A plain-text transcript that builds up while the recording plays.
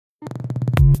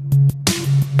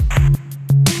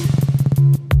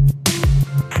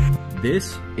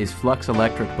This is Flux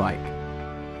Electric Bike.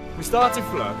 We started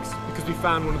Flux because we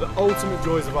found one of the ultimate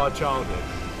joys of our childhood.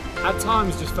 At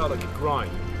times just felt like a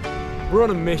grind. We're on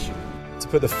a mission to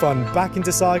put the fun back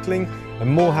into cycling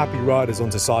and more happy riders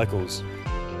onto cycles.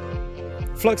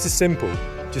 Flux is simple,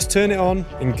 just turn it on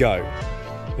and go.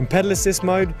 In pedal assist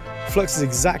mode, Flux is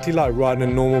exactly like riding a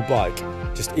normal bike,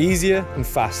 just easier and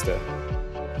faster.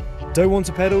 Don't want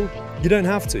to pedal? You don't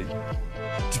have to.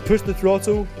 Just push the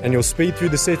throttle and you'll speed through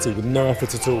the city with no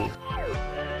effort at all.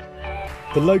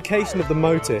 The location of the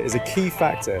motor is a key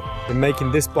factor in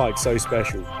making this bike so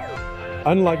special.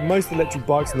 Unlike most electric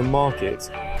bikes on the market,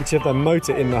 which have their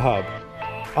motor in the hub,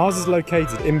 ours is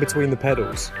located in between the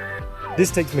pedals.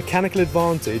 This takes mechanical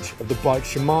advantage of the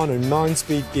bike's Shimano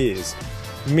 9-speed gears,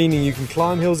 meaning you can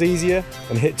climb hills easier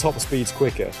and hit top speeds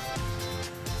quicker.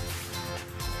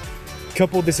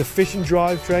 Couple this efficient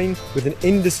drivetrain with an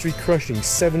industry-crushing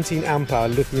 17 amp-hour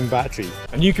lithium battery,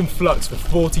 and you can flux for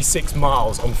 46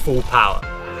 miles on full power.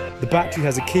 The battery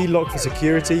has a key lock for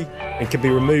security and can be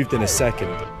removed in a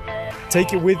second.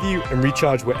 Take it with you and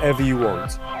recharge wherever you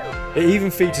want. It even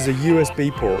features a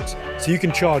USB port, so you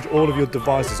can charge all of your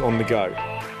devices on the go.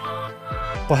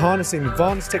 By harnessing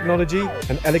advanced technology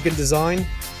and elegant design,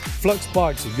 Flux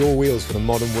bikes are your wheels for the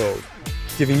modern world,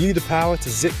 giving you the power to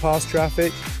zip past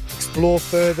traffic, explore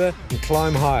further and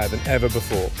climb higher than ever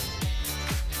before.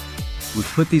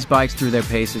 We've put these bikes through their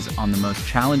paces on the most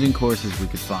challenging courses we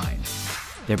could find.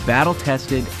 They're battle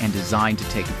tested and designed to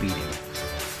take a beating.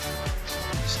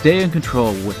 Stay in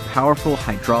control with powerful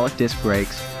hydraulic disc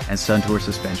brakes and Suntour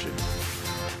suspension.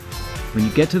 When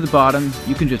you get to the bottom,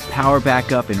 you can just power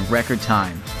back up in record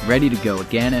time, ready to go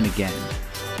again and again.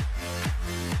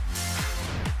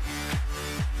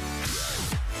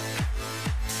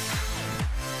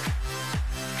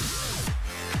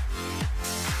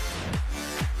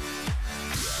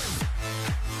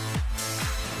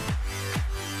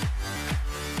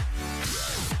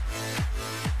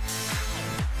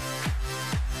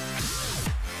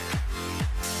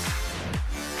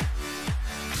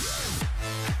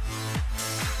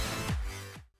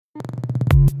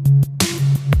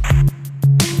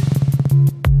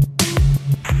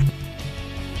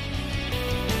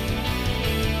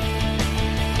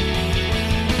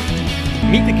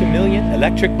 Meet the Chameleon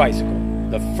electric bicycle,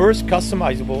 the first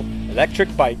customizable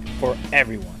electric bike for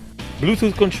everyone.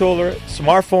 Bluetooth controller,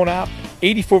 smartphone app,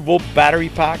 84-volt battery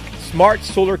pack, smart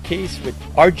solar case with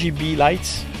RGB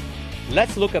lights.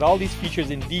 Let's look at all these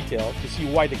features in detail to see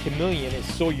why the Chameleon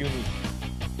is so unique.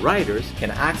 Riders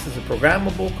can access a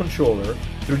programmable controller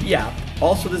through the app,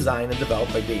 also designed and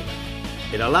developed by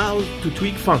Daymak. It allows to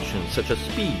tweak functions such as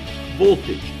speed,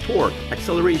 voltage, torque,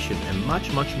 acceleration, and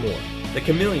much more. The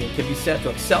Chameleon can be set to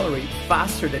accelerate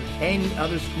faster than any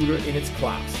other scooter in its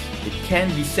class. It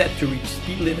can be set to reach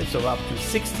speed limits of up to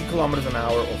 60 km an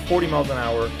hour or 40 miles an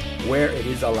hour where it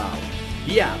is allowed.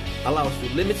 The app allows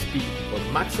to limit speed or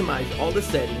maximize all the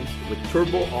settings with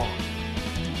turbo on.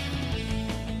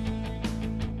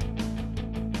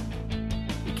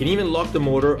 You can even lock the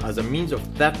motor as a means of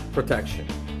theft protection.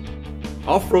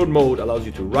 Off-road mode allows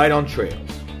you to ride on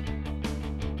trails.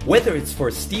 Whether it's for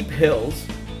steep hills,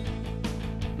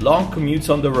 long commutes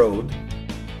on the road,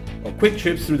 or quick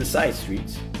trips through the side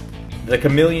streets, the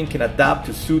Chameleon can adapt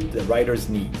to suit the rider's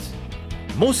needs.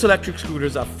 Most electric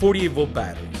scooters have 48-volt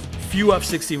batteries, few have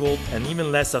 60-volt, and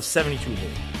even less have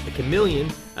 72-volt. The Chameleon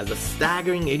has a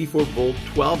staggering 84-volt,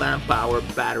 12 amp-hour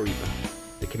battery pack.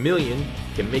 The Chameleon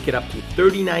can make it up to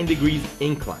 39 degrees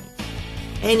incline.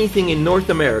 Anything in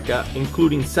North America,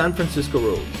 including San Francisco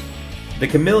roads. The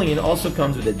Chameleon also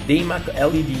comes with a Daymak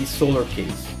LED solar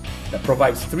case that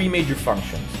provides three major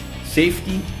functions: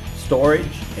 safety,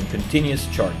 storage, and continuous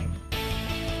charging.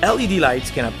 LED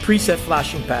lights can have preset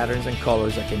flashing patterns and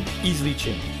colors that can easily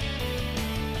change.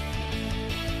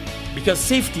 Because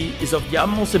safety is of the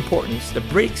utmost importance, the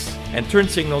brakes and turn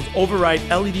signals override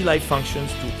LED light functions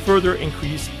to further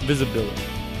increase visibility.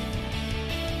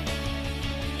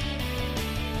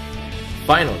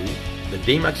 Finally, the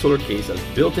Daymak solar case has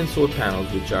built-in solar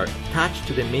panels which are attached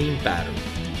to the main battery,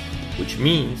 which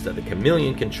means that the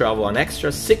Chameleon can travel an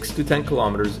extra 6 to 10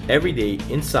 kilometers every day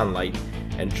in sunlight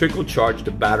and trickle charge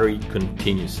the battery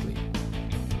continuously.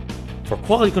 For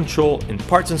quality control in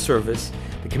parts and service,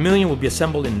 the Chameleon will be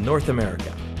assembled in North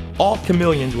America. All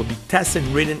Chameleons will be tested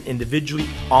and ridden individually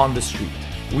on the street.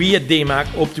 We at Daymak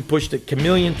hope to push the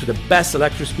Chameleon to the best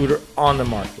electric scooter on the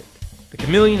market. The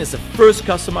Chameleon is the first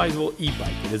customizable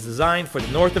e-bike. It is designed for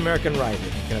the North American rider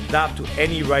and can adapt to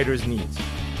any rider's needs.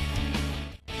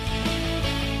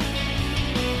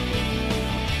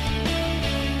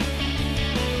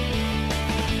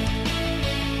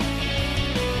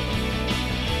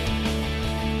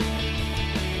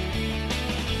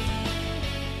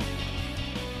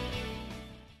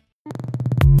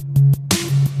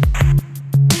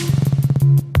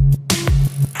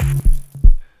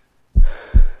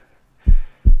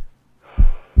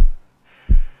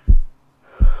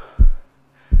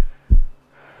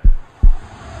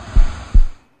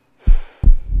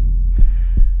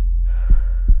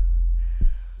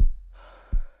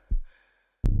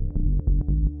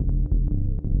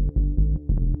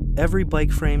 Every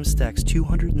bike frame stacks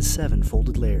 207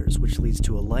 folded layers, which leads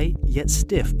to a light yet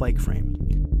stiff bike frame.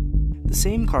 The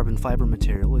same carbon fiber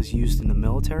material is used in the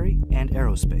military and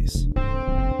aerospace.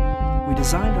 We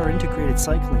designed our integrated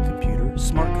cycling computer,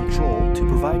 Smart Control, to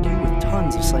provide you with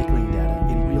tons of cycling data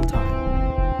in real time.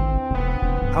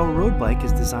 Our road bike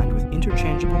is designed with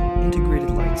interchangeable,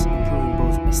 integrated lights, improving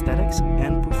both aesthetics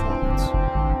and performance.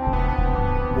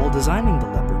 While designing the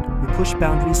Leopard, we pushed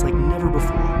boundaries like never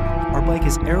before. Our bike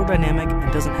is aerodynamic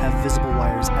and doesn't have visible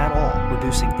wires at all,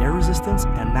 reducing air resistance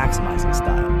and maximizing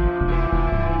style.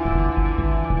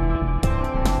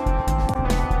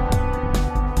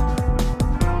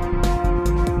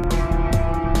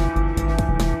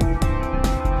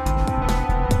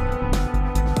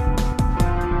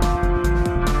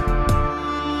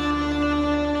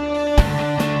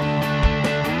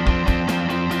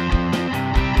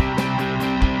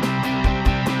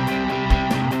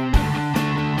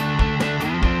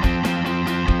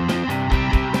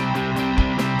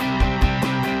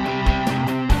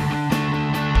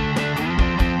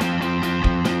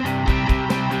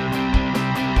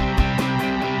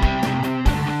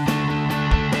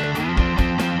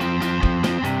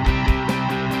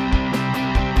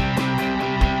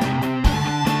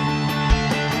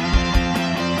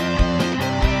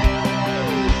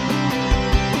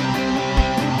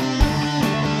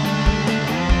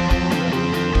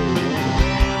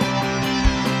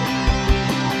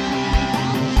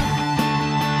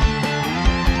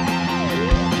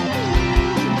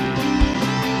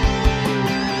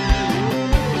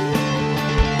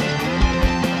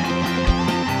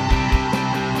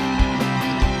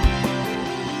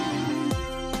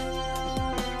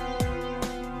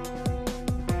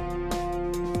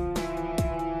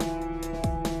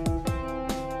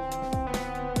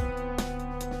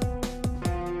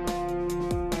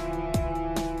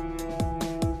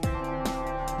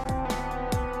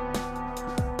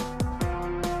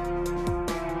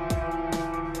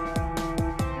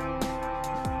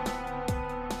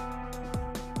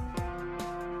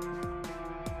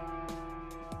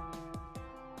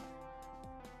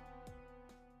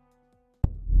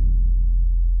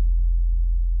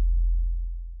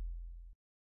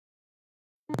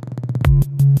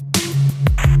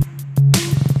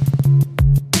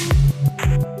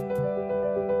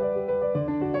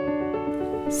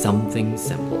 Something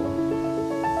simple.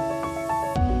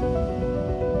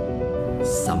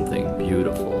 Something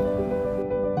beautiful.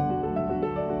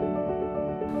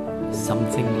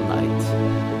 Something light.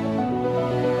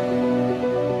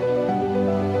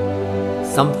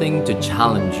 Something to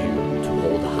challenge you to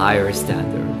hold higher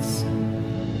standards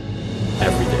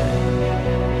every day.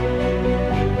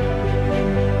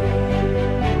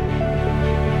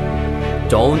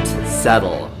 Don't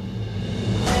settle.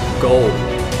 Go.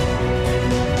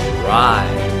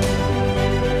 Ride.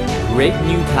 Create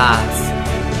new paths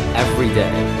every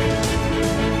day.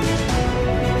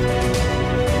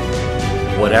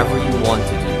 Whatever you want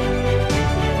to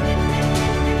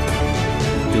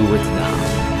do it now.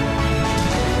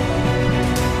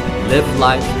 Live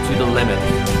life to the limit.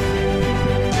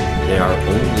 There are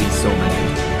only so many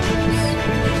times.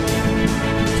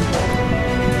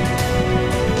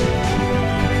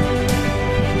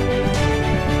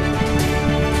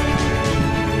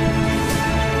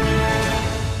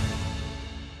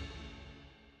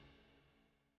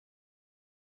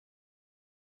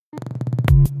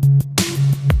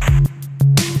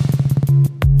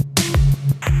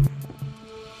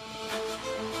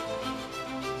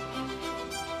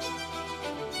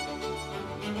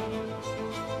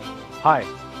 Hi,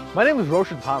 my name is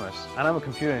Roshan Thomas and I'm a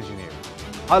computer engineer.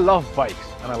 I love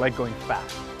bikes and I like going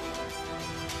fast.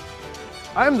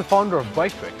 I am the founder of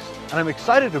BikeTricks and I'm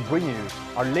excited to bring you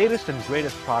our latest and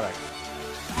greatest product.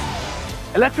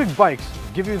 Electric bikes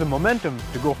give you the momentum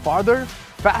to go farther,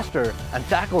 faster, and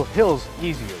tackle hills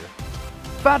easier.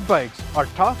 Fat bikes are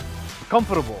tough,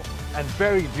 comfortable, and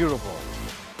very durable.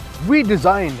 We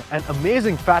designed an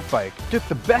amazing fat bike, took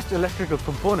the best electrical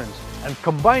components and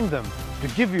combined them to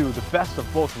give you the best of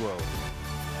both worlds.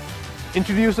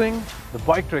 Introducing the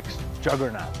BikeTricks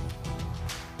Juggernaut.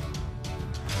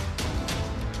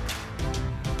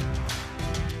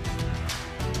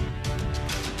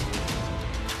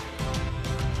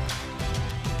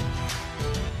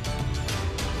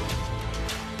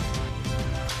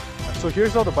 So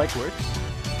here's how the bike works.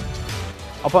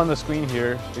 Up on the screen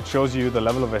here, it shows you the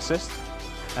level of assist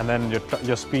and then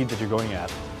your speed that you're going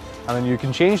at. And then you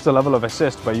can change the level of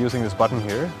assist by using this button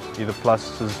here. Either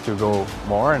plus is to go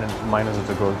more and then minus is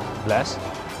to go less.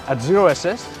 At zero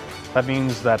assist, that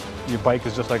means that your bike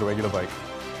is just like a regular bike.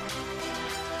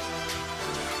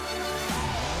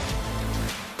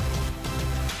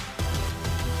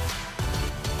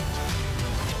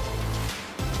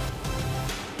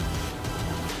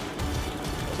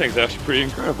 thing's actually pretty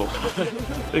incredible.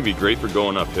 It'd be great for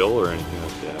going uphill or anything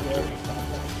like that.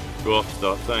 Or go off the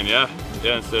stop sign, yeah.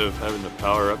 Instead of having to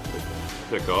power up to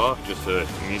pick off, just an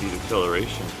immediate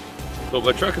acceleration. So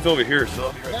my truck is over here, so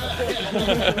I'll be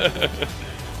right back.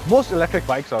 Most electric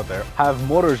bikes out there have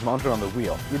motors mounted on the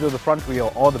wheel, either the front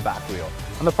wheel or the back wheel.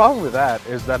 And the problem with that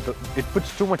is that it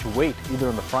puts too much weight either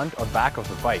on the front or back of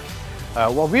the bike.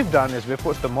 What we've done is we've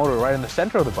put the motor right in the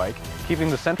center of the bike, keeping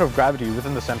the center of gravity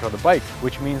within the center of the bike,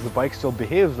 which means the bike still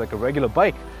behaves like a regular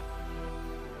bike.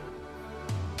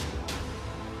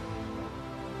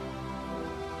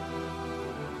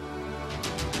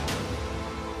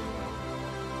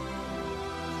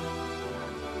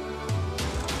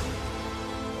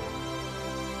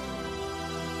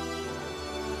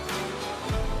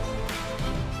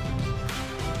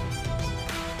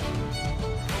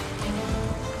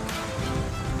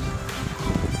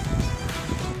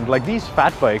 Like these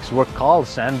fat bikes were called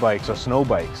sand bikes or snow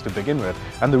bikes to begin with,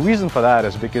 and the reason for that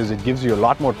is because it gives you a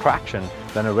lot more traction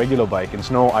than a regular bike in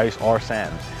snow, ice or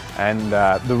sand, and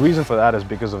the reason for that is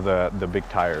because of the big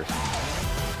tires.